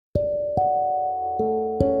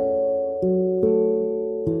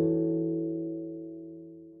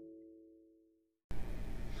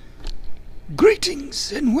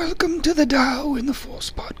Greetings and welcome to the Tao in the Force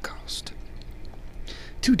podcast.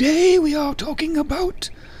 Today we are talking about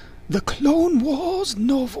the Clone Wars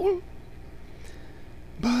novel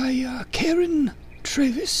by Karen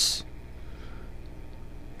Traviss.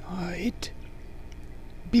 It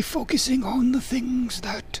be focusing on the things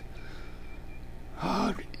that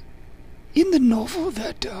are in the novel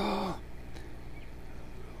that are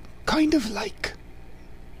kind of like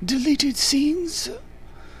deleted scenes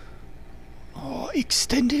or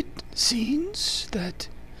extended scenes that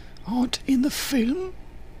aren't in the film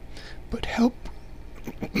but help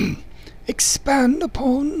expand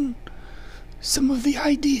upon some of the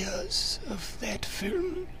ideas of that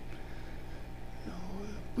film,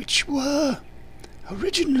 which were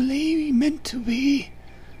originally meant to be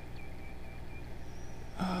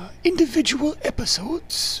individual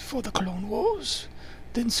episodes for the Clone Wars,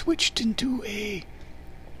 then switched into a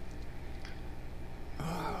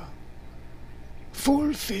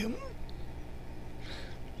full film.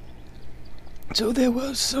 So there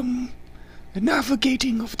was some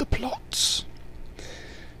navigating of the plots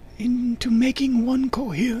into making one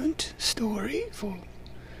coherent story for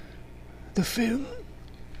the film.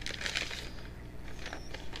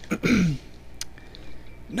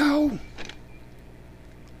 Now,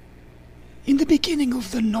 in the beginning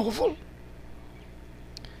of the novel,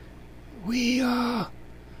 we are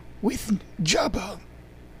with Jabba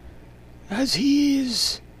as he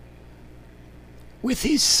is with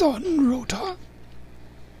his son Rota,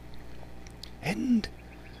 and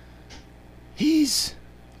he's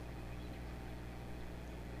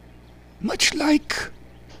much like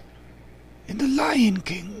in The Lion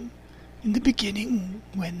King in the beginning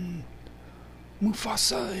when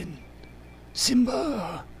Mufasa and Simba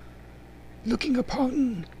are looking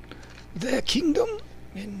upon their kingdom,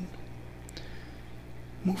 and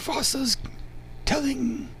Mufasa's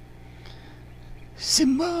telling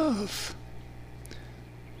Simba of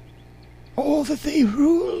all that they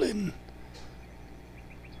rule and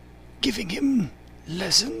giving him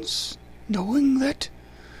lessons, knowing that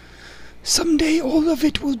someday all of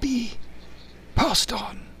it will be passed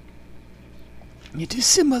on. It is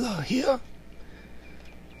similar here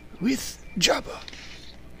with Jabba,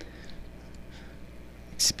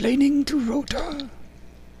 explaining to Rota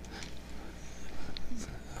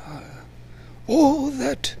all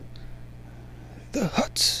that the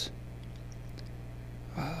Hutts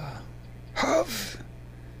have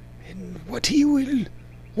and what he will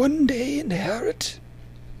one day inherit.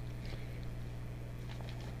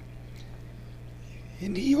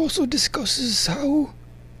 And he also discusses how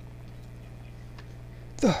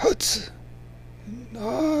the Hutts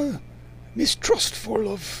are mistrustful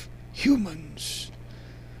of humans.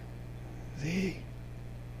 They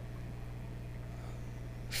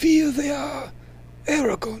fear they are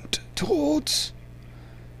arrogant towards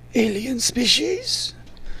alien species,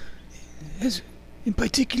 as in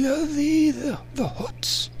particular the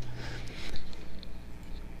Hutts.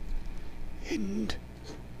 And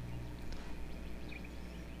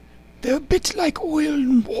they're a bit like oil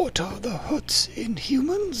and water, the Hutts in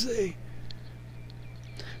humans. They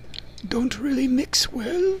don't really mix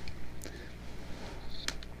well.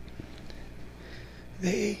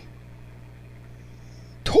 They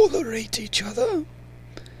tolerate each other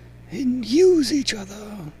and use each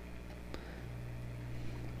other,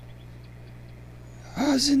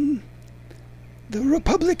 as in the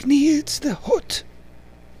Republic needs the Hutt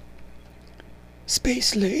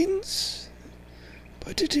space lanes,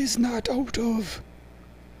 but it is not out of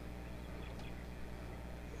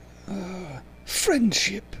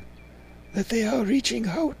friendship that they are reaching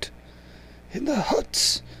out, and the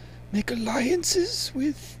Hutts make alliances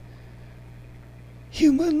with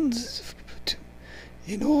humans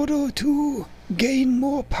in order to gain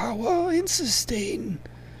more power and sustain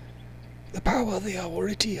the power they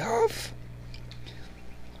already have.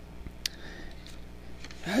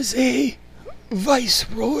 As a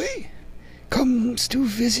viceroy comes to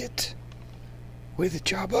visit with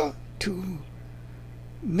Jabba to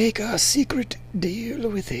make a secret deal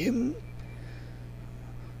with him,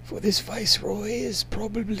 for this viceroy is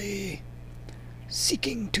probably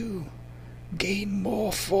seeking to gain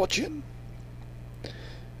more fortune.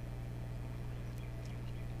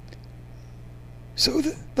 So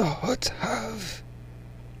the Hutts have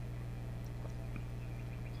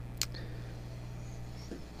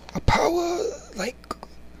a power like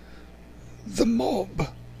the mob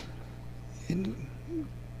in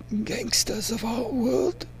gangsters of our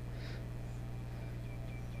world.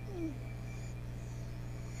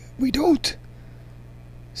 We don't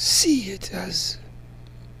see it as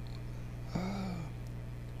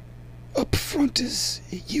up front as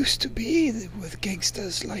it used to be with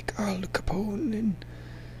gangsters like Al Capone,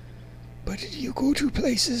 but you go to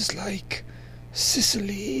places like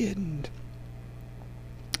Sicily and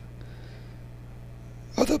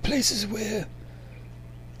other places where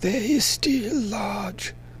there is still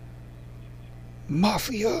large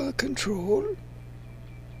mafia control.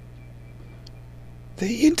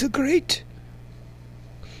 They integrate,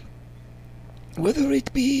 whether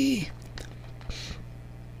it be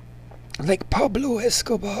like Pablo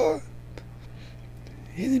Escobar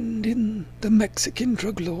and in the Mexican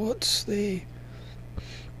drug lords, they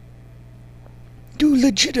do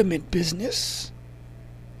legitimate business,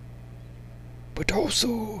 but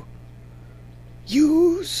also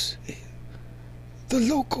use the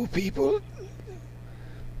local people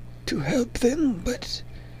to help them, but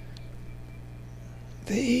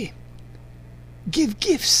they give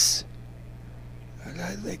gifts,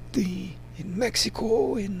 like in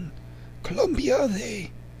Mexico, in Colombia,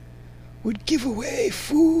 they would give away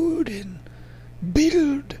food and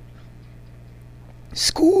build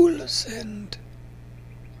schools and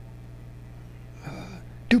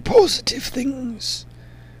do positive things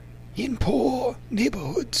in poor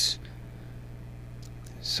neighborhoods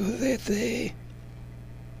so that they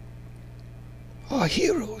are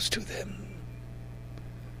heroes to them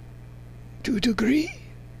to a degree,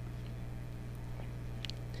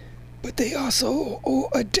 but they also owe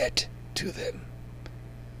a debt to them.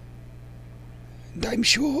 And I'm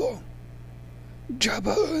sure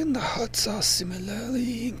Jabba and the Hutts are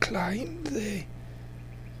similarly inclined. They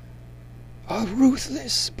are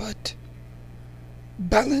ruthless, but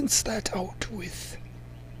balance that out with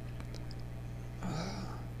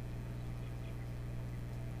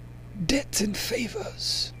debts and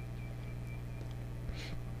favors.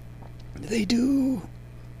 They do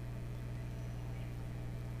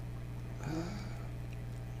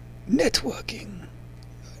networking,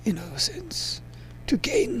 in a sense, to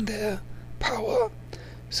gain their power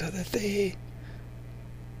so that they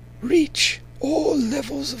reach all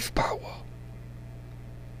levels of power,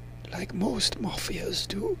 like most mafias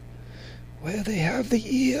do, where they have the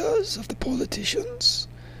ears of the politicians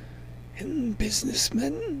and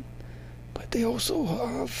businessmen, but they also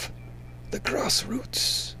have the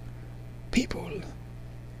grassroots people.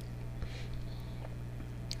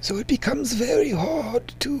 So it becomes very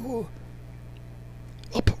hard to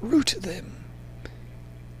uproot them.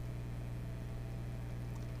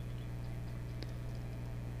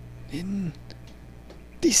 And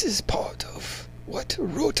this is part of what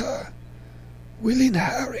Rota will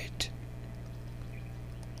inherit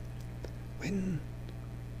when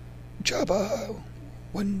Jabba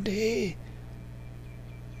one day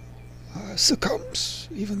succumbs,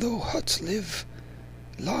 even though Hutts live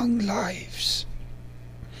long lives.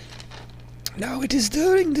 Now it is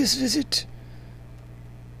during this visit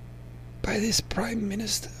by this Prime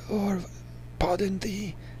Minister, or pardon,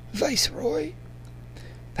 the Viceroy,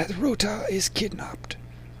 that Rota is kidnapped,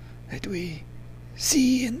 that we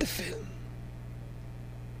see in the film.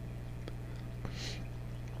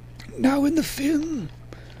 Now in the film,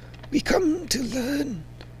 we come to learn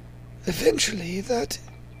eventually that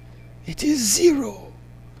it is Zero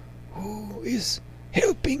who is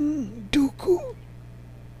helping Dooku,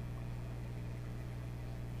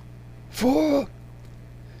 for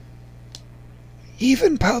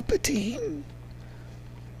even Palpatine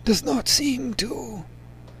does not seem to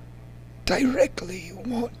directly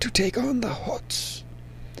want to take on the Hutts,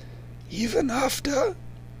 even after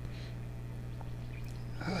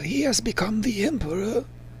he has become the Emperor.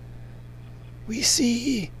 We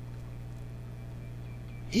see,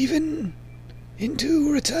 even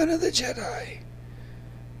into Return of the Jedi,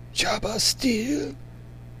 Jabba still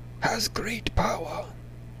has great power.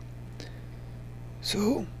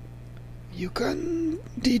 So you can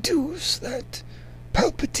deduce that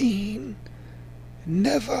Palpatine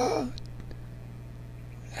never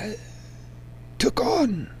took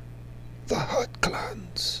on the Hutt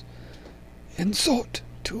clans and sought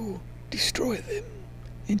to destroy them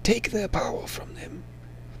and take their power from them.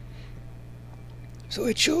 So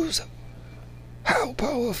it shows how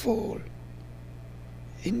powerful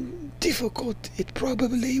and difficult it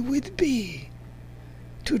probably would be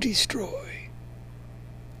to destroy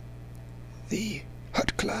the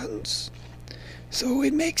Hutt clans. So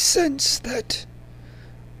it makes sense that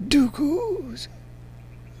Dooku,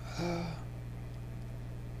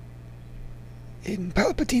 in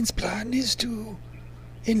Palpatine's plan, is to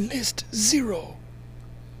enlist Zero.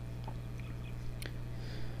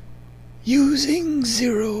 Using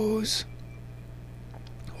Zero's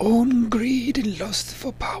own greed and lust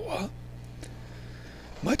for power,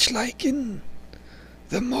 much like in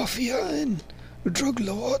the mafia and drug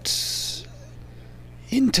lords'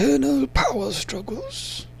 internal power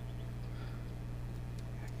struggles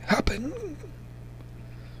happen,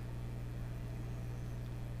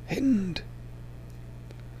 and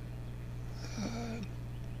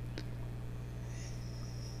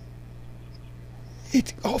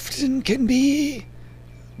it often can be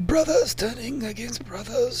brothers turning against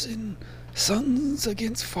brothers and sons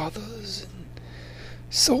against fathers and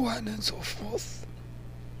so on and so forth.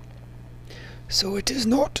 So it is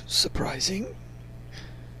not surprising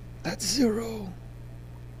that Zero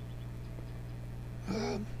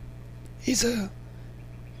is a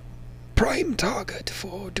prime target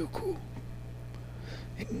for Dooku.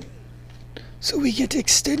 And so we get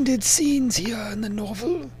extended scenes here in the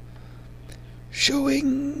novel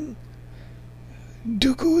showing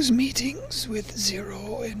Dooku's meetings with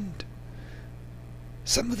Zero and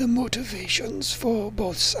some of the motivations for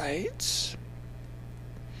both sides.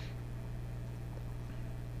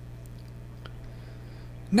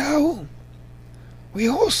 Now, we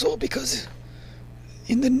also, because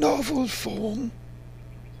in the novel form,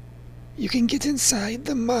 you can get inside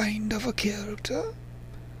the mind of a character.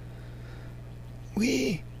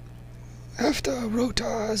 After Rota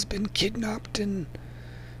has been kidnapped and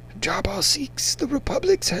Jabba seeks the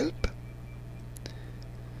Republic's help,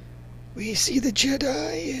 we see the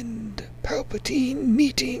Jedi and Palpatine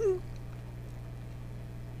meeting,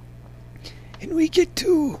 and we get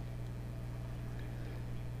to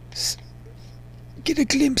get a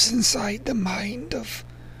glimpse inside the mind of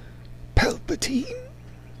Palpatine.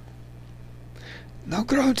 Now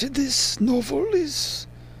granted, this novel is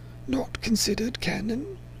not considered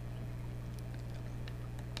canon,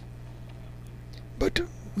 but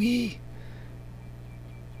we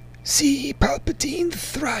see Palpatine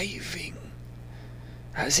thriving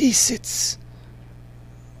as he sits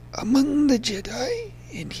among the Jedi,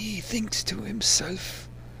 and he thinks to himself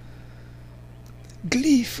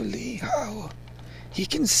gleefully how he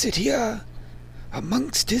can sit here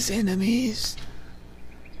amongst his enemies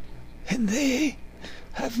and they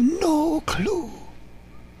have no clue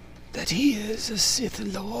that he is a Sith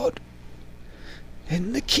Lord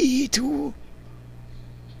and the key to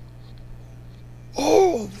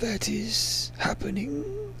all that is happening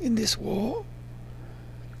in this war.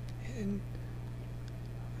 And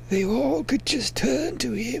they all could just turn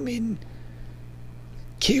to him and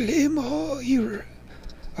kill him or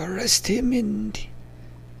arrest him, and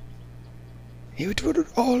it would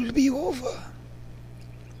all be over.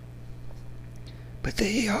 But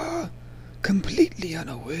they are completely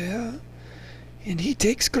unaware, and he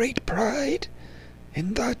takes great pride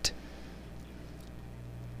in that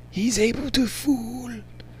he's able to fool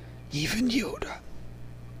even Yoda.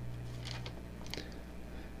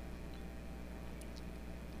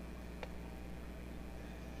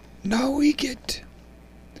 Now we get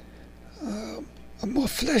a more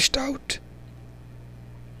fleshed out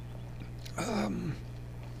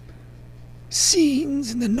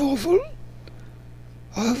scenes in the novel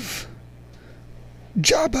of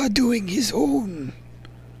Jabba doing his own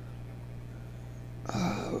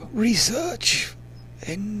research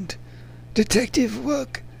and detective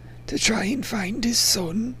work to try and find his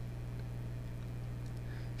son.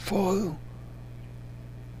 For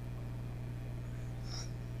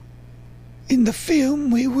in the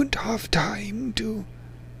film we wouldn't have time to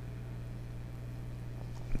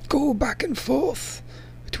go back and forth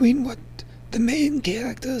between what the main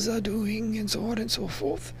characters are doing and so on and so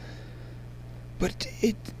forth, but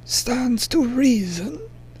it stands to reason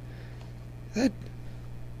that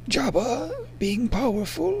Jabba, being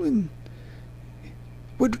powerful, and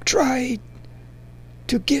would try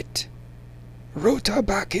to get Rota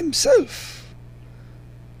back himself.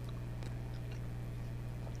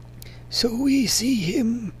 So we see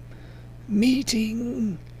him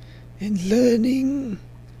meeting and learning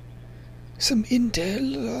some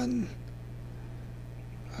intel on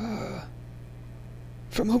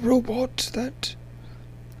from a robot that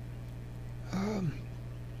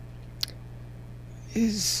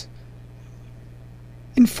is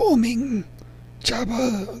informing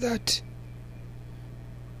Jabba that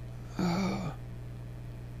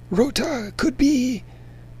Rota could be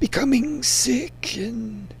becoming sick,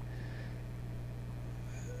 and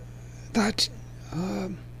that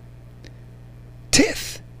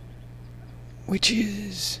Tith, which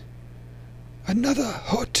is another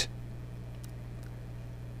hot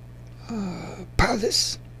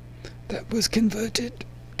palace that was converted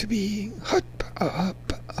to be a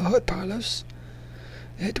hot palace,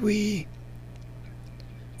 that we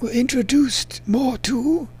were introduced more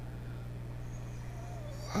to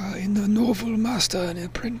in the novel Master and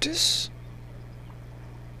Apprentice,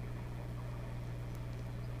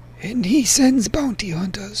 and he sends bounty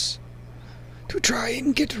hunters to try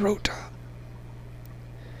and get Rota.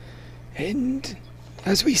 And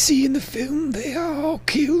as we see in the film, they are all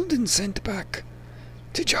killed and sent back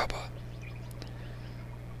to Jabba.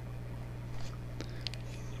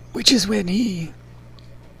 Which is when he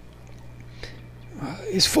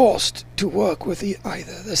is forced to work with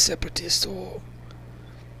either the Separatists or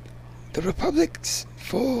the Republics,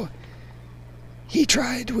 for he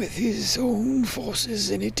tried with his own forces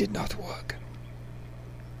and it did not work.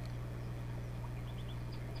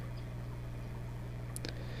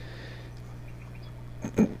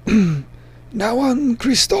 Now on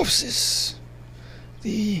Christophsis,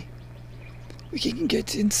 we can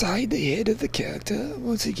get inside the head of the character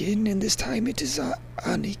once again, and this time it is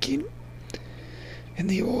Anakin. And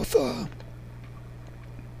the author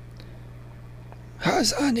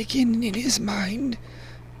has Anakin in his mind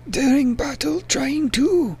during battle, trying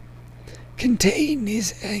to contain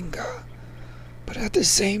his anger, but at the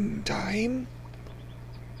same time,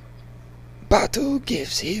 battle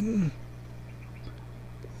gives him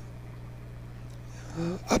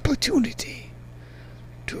opportunity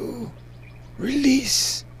to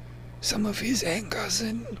release some of his angers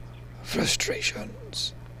and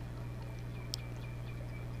frustrations.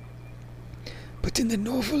 But in the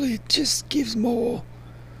novel, it just gives more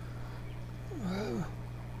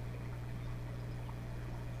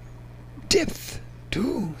depth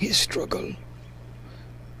to his struggle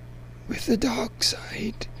with the dark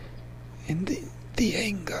side and the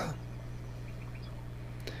anger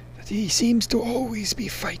that he seems to always be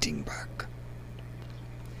fighting back.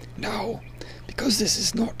 Now, because this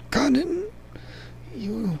is not canon,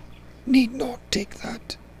 you need not take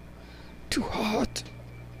that to heart.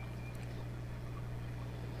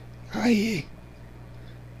 I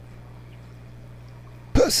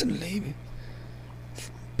personally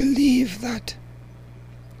believe that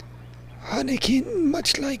Anakin,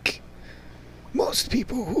 much like most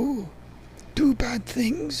people who do bad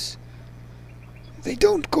things, they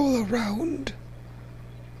don't go around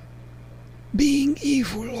being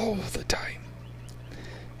evil all the time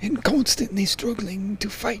and constantly struggling to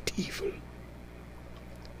fight evil.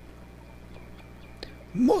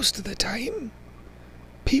 Most of the time,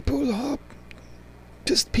 people are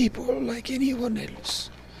just people like anyone else.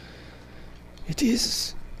 It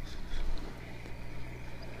is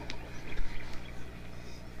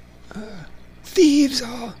thieves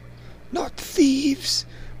are not thieves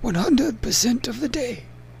 100% of the day.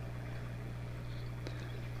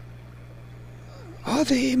 Are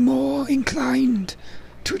they more inclined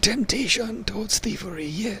to temptation towards thievery?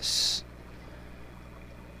 Yes.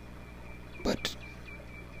 But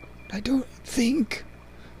I don't think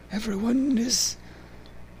everyone is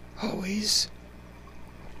always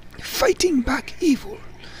fighting back evil.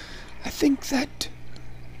 I think that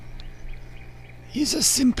is a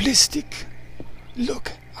simplistic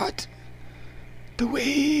look at the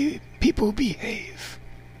way people behave.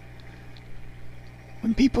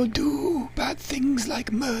 When people do bad things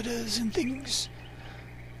like murders and things,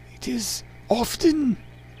 it is often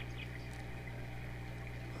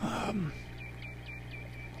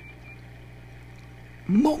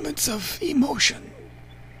moments of emotion.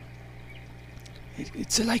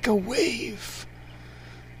 It's like a wave.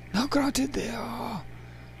 Now granted, there are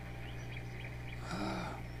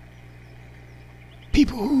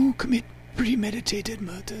people who commit premeditated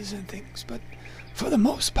murders and things, but for the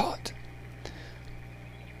most part,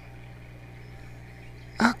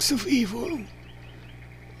 acts of evil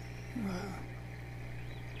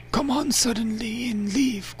come on suddenly and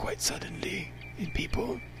leave quite suddenly in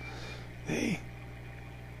people. They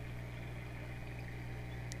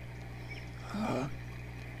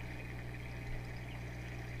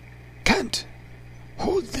can't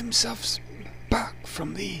hold themselves back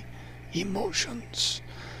from the emotions.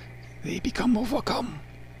 They become overcome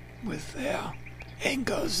with their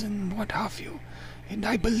angers and what have you. And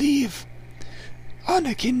I believe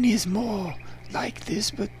Anakin is more like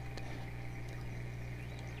this, but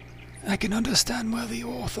I can understand where the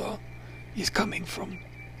author is coming from.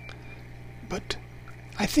 But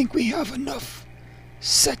I think we have enough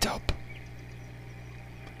setup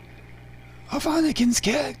of Anakin's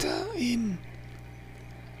character in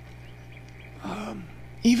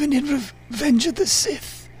even in Revenge of the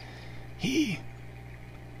Sith. He,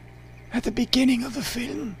 at the beginning of the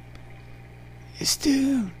film, is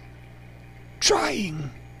still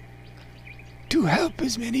trying to help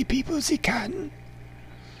as many people as he can.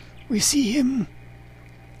 We see him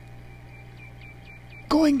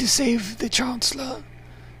going to save the Chancellor,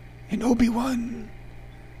 and Obi-Wan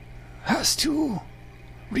has to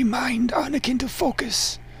remind Anakin to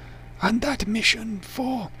focus on that mission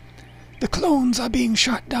for the clones are being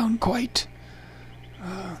shot down quite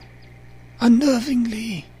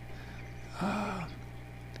unnervingly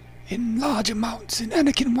in large amounts, and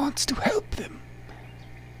Anakin wants to help them.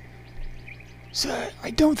 So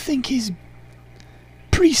I don't think his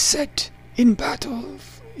preset in battle,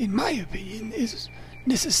 in my opinion, is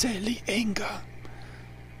necessarily anger.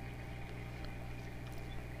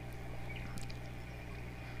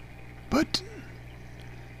 But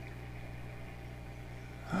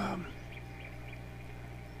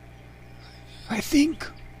I think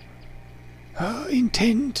her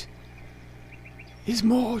intent is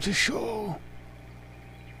more to show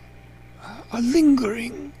a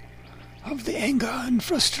lingering of the anger and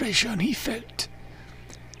frustration he felt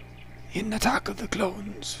in Attack of the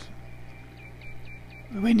Clones,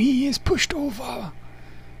 when he is pushed over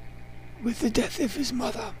with the death of his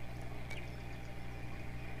mother.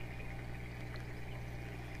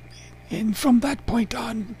 And from that point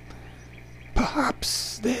on,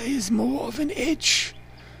 perhaps there is more of an edge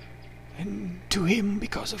to him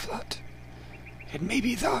because of that. And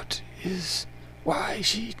maybe that is why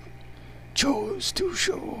she chose to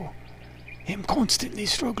show him constantly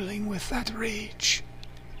struggling with that rage.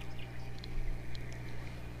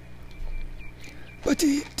 But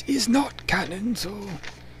it is not canon, so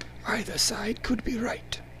either side could be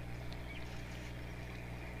right.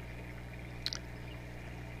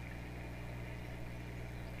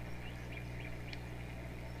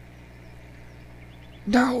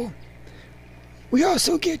 Now, we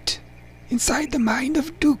also get inside the mind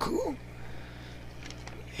of Dooku,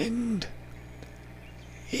 and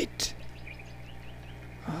it,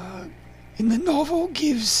 in the novel,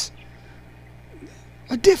 gives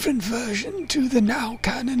a different version to the now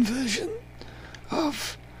canon version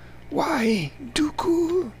of why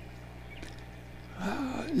Dooku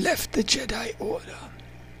left the Jedi Order.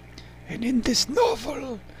 And in this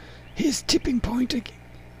novel, his tipping point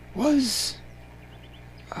was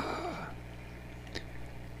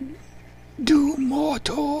due more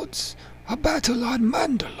towards a battle on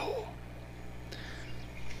Mandalore.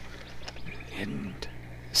 And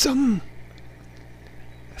some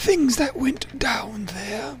things that went down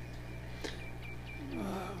there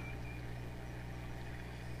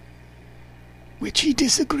which he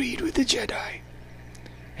disagreed with the Jedi,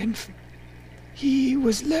 and he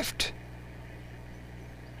was left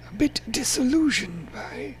a bit disillusioned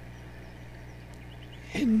by,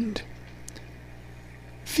 and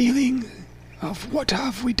feeling of what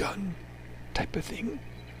have we done type of thing.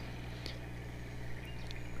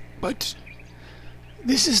 But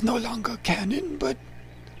this is no longer canon, but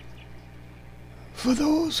for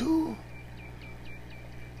those who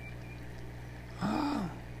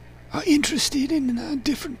are interested in a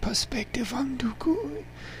different perspective on Dooku,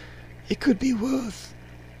 it could be worth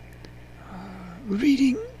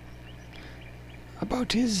reading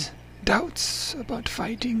about his doubts about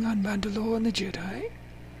fighting on Mandalore and the Jedi.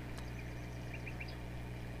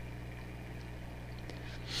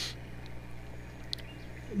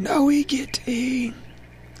 Now we get a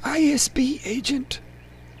ISB agent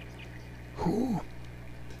who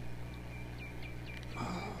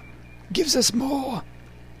gives us more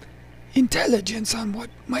intelligence on what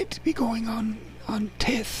might be going on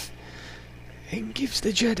Teth, and gives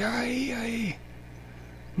the Jedi a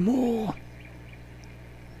more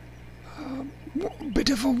bit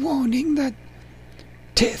of a warning that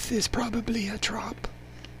Teth is probably a trap.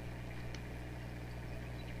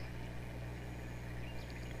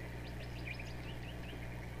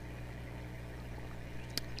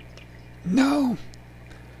 Now,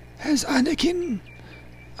 as Anakin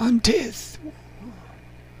on Teth,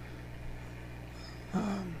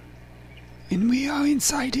 and we are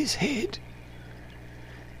inside his head,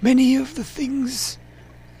 many of the things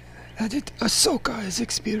that Ahsoka is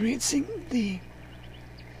experiencing, the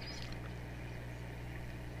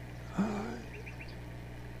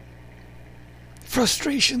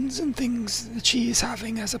frustrations and things that she is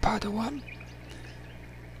having as a Padawan,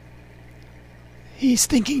 he's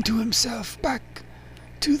thinking to himself back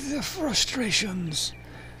to the frustrations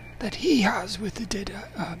that he has with the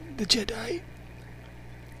Jedi.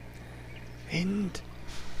 And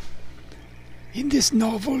in this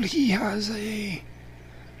novel, he has a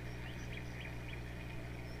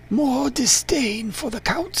more disdain for the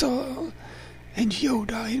Council and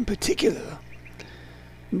Yoda in particular,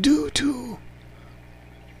 due to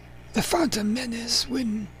the Phantom Menace,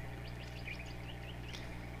 when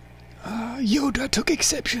Yoda took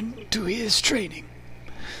exception to his training.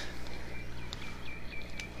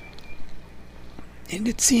 And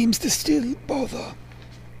it seems to still bother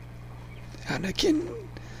Anakin.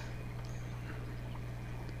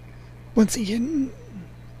 Once again,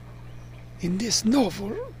 in this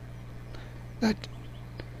novel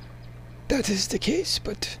that is the case,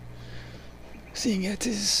 but seeing it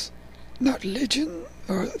is not legend,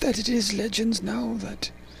 or that it is legends now,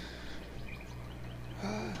 that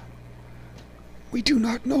we do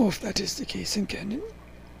not know if that is the case in canon.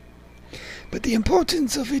 But the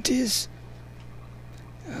importance of it is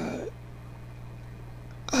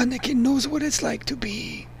Anakin knows what it's like to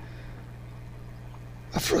be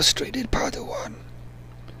a frustrated Padawan.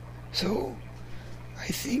 So I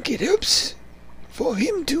think it helps for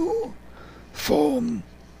him to form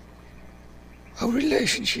a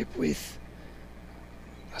relationship with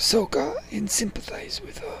Ahsoka and sympathize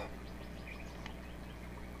with her.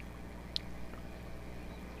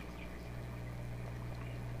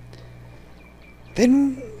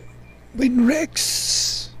 Then when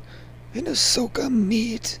Rex and Ahsoka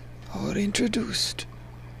meet or introduced,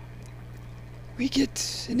 we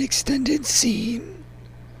get an extended scene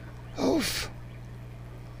of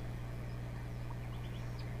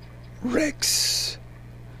Rex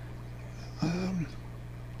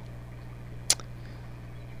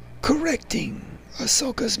correcting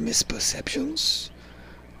Ahsoka's misperceptions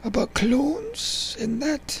about clones, and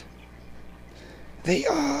that they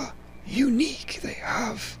are unique. They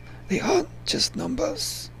aren't just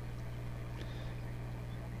numbers.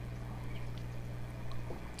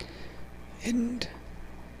 And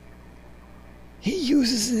he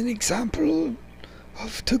uses an example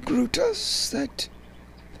of Togrutas that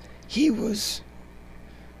he was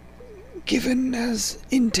given as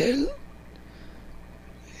intel,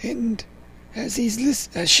 and as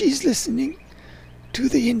she's listening to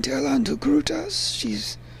the intel on Togrutas,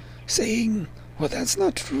 she's saying, well, that's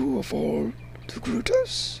not true of all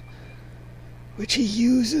Togrutas, which he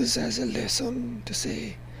uses as a lesson to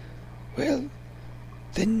say, well,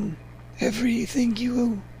 then everything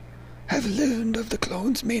you have learned of the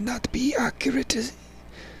clones may not be accurate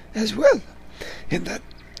as well, and that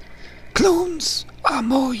clones are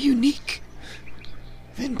more unique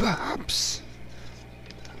than perhaps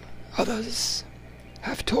others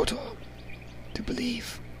have taught her to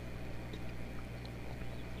believe.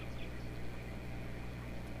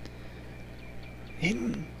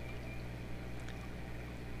 And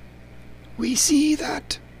we see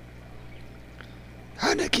that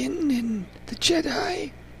Anakin and the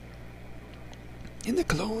Jedi and the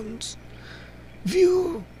clones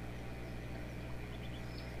view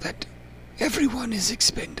that everyone is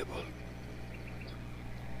expendable.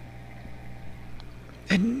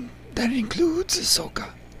 And that includes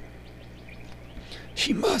Ahsoka.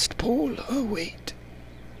 She must pull her weight.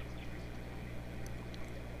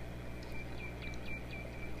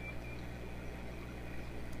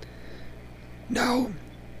 Now,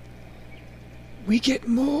 we get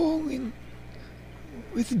more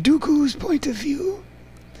with Dooku's point of view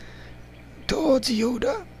towards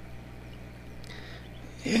Yoda,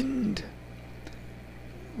 and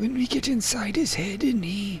when we get inside his head and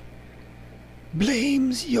he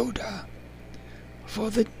blames Yoda for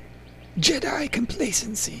the Jedi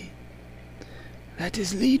complacency that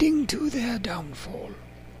is leading to their downfall.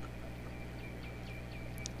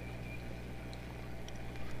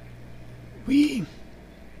 We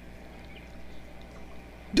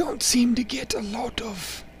don't seem to get a lot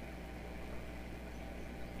of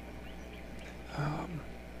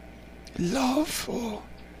love or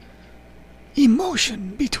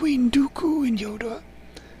emotion between Dooku and Yoda.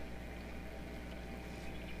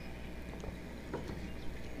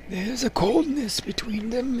 There's a coldness between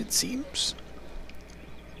them, it seems,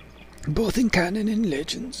 both in canon and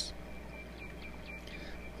legends.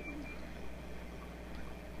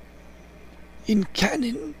 In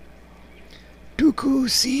canon, Dooku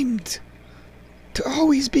seemed to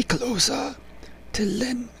always be closer to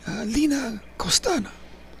Lina Costana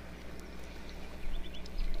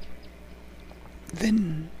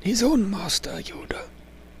than his own master Yoda.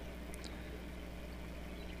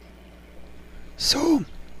 So,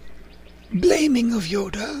 blaming of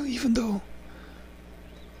Yoda, even though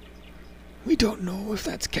we don't know if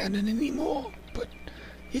that's canon anymore, but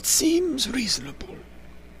it seems reasonable.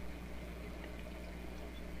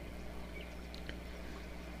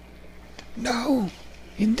 Now,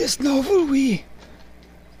 in this novel, we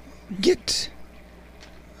get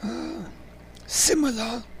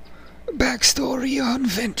similar backstory on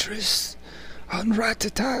Ventress, on Rat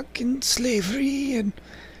Attack and slavery, and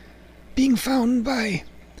being found by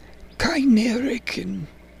Kyneric, and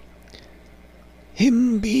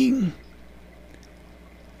him being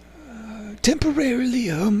temporarily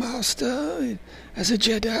her master as a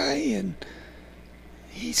Jedi, and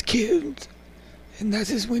he's killed. And that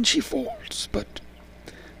is when she falls. But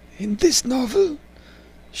in this novel,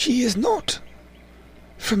 She is not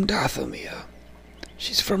from Dathomir.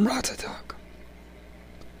 She's from Ratatak.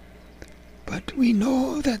 But we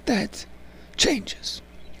know that changes.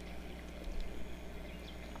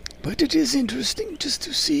 But it is interesting just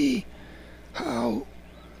to see how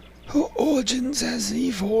her origins has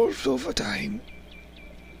evolved over time.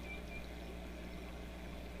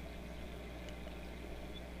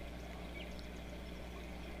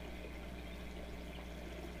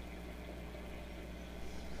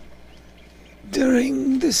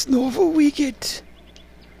 During this novel we get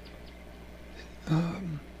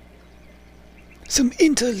some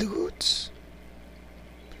interludes.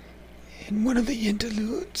 And one of the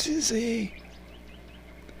interludes is a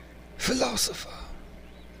philosopher,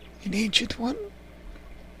 an ancient one,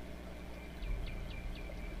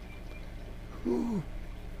 who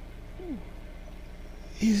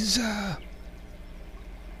is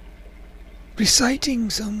reciting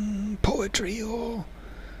some poetry or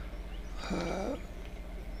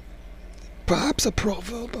perhaps a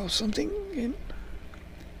proverb or something, and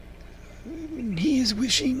he is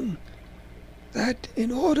wishing that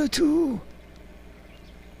in order to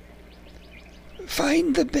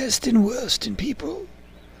find the best and worst in people,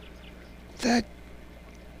 that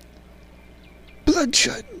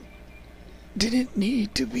bloodshed didn't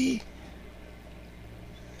need to be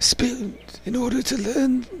spilled in order to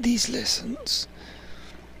learn these lessons.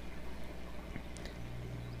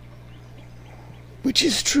 Which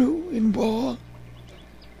is true in war.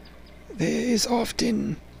 There is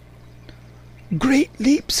often great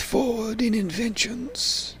leaps forward in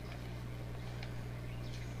inventions,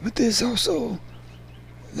 but there's also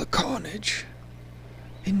the carnage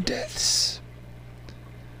in deaths.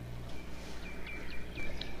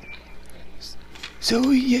 So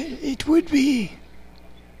it would be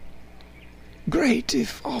great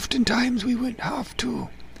if oftentimes we wouldn't have to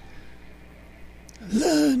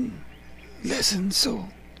learn lessons so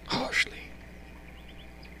harshly.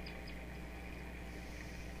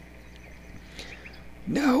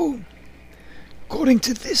 Now, according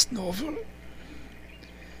to this novel,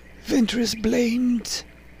 Ventress blamed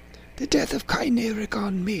the death of Kyneric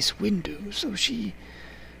on Mace Windu, so she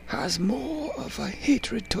has more of a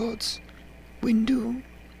hatred towards Windu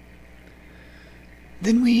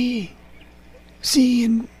than we see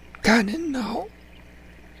in canon now,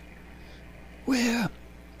 where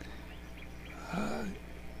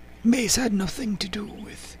Mace had nothing to do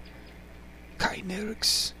with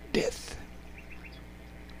Kyneric's death.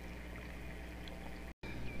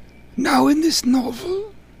 Now in this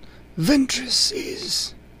novel, Ventress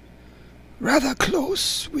is rather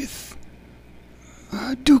close with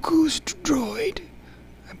Dooku's droid.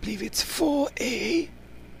 I believe it's 4A.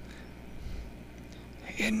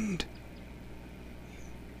 And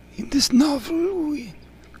in this novel,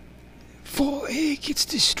 4A gets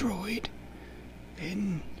destroyed,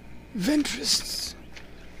 and Ventress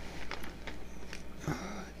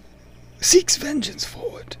seeks vengeance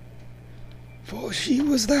for it, for she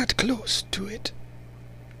was that close to it.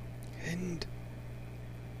 And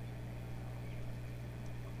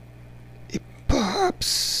it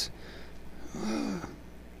perhaps,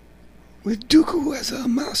 with Dooku as her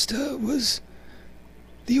master, was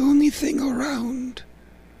the only thing around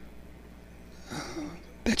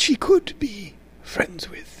that she could be friends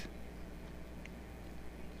with.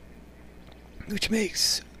 Which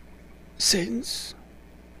makes sense.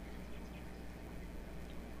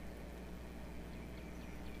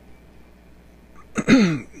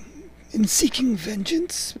 In seeking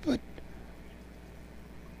vengeance, but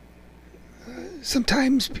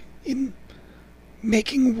sometimes in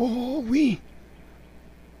making war we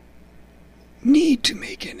need to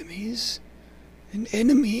make enemies, and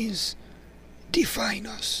enemies define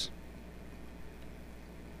us.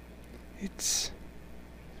 It's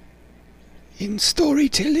in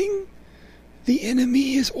storytelling, the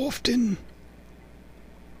enemy is often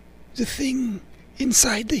the thing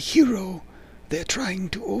inside the hero they're trying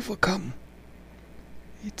to overcome.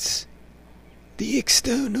 It's the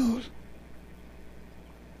external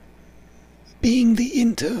being the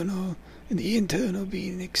internal, and the internal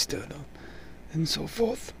being external, and so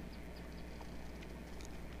forth.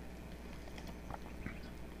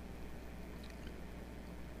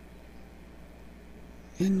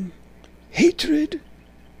 And hatred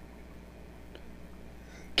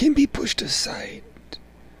can be pushed aside,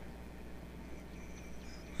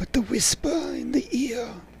 but the whisper in the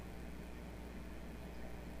ear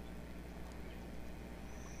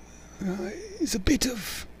is a bit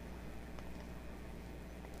of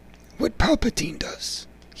what Palpatine does.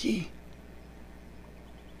 He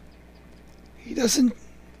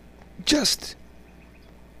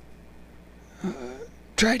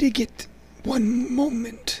try to get one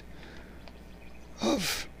moment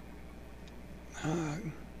of,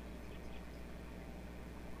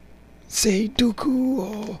 say, Dooku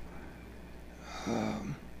or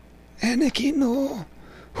Anakin or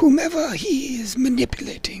whomever he is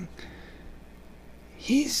manipulating.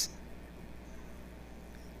 He's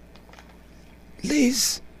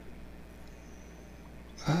lays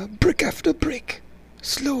brick after brick,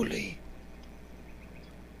 slowly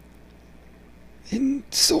and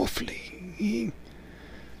softly. He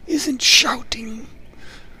isn't shouting.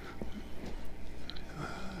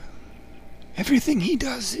 Everything he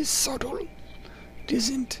does is subtle. It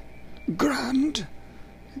isn't grand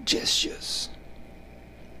gestures.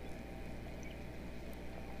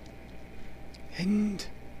 And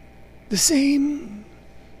the same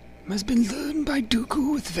has been learned by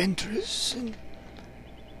Dooku with Ventress,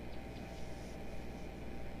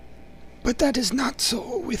 but that is not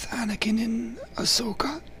so with Anakin and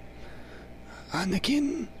Ahsoka.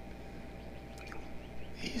 Anakin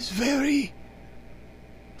is very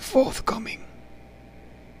forthcoming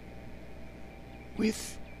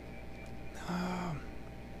with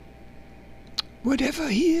whatever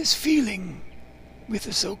he is feeling with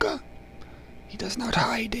Ahsoka. He does not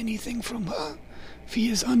hide anything from her. If he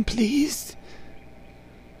is unpleased,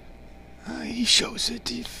 he shows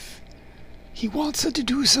it. If he wants her to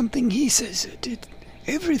do something, he says it.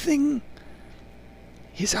 Everything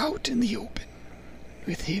is out in the open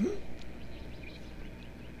with him.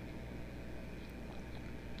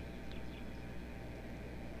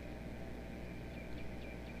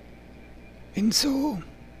 And so,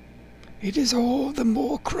 it is all the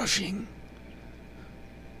more crushing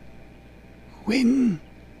when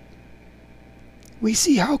we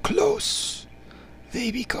see how close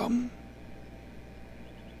they become.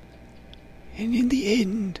 And in the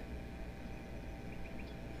end,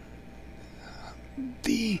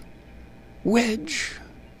 the wedge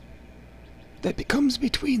that becomes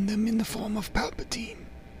between them in the form of Palpatine,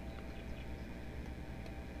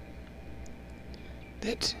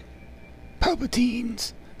 that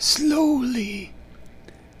Palpatine slowly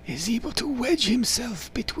is able to wedge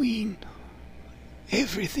himself between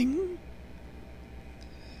everything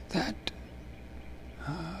that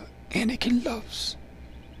Anakin loves.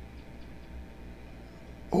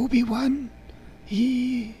 Obi-Wan,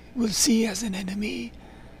 he will see as an enemy,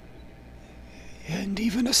 and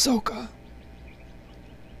even Ahsoka.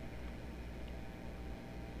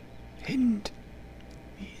 And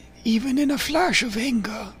even in a flash of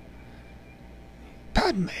anger,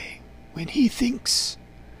 Padme, when he thinks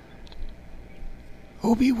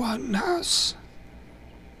Obi-Wan has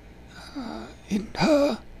in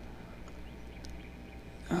her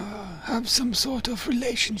have some sort of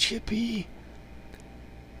relationship, he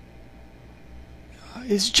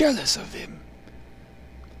is jealous of him.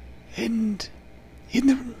 And in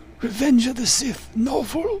the Revenge of the Sith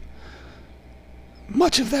novel,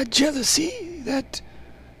 much of that jealousy that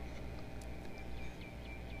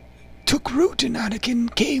took root in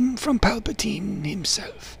Anakin came from Palpatine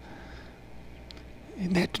himself.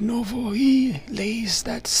 In that novel, he lays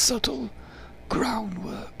that subtle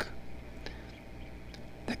groundwork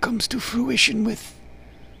that comes to fruition with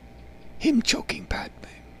him choking Padme.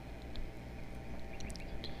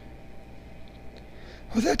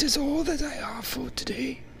 Well, that is all that I have for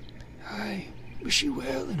today. I wish you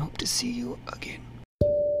well and hope to see you again.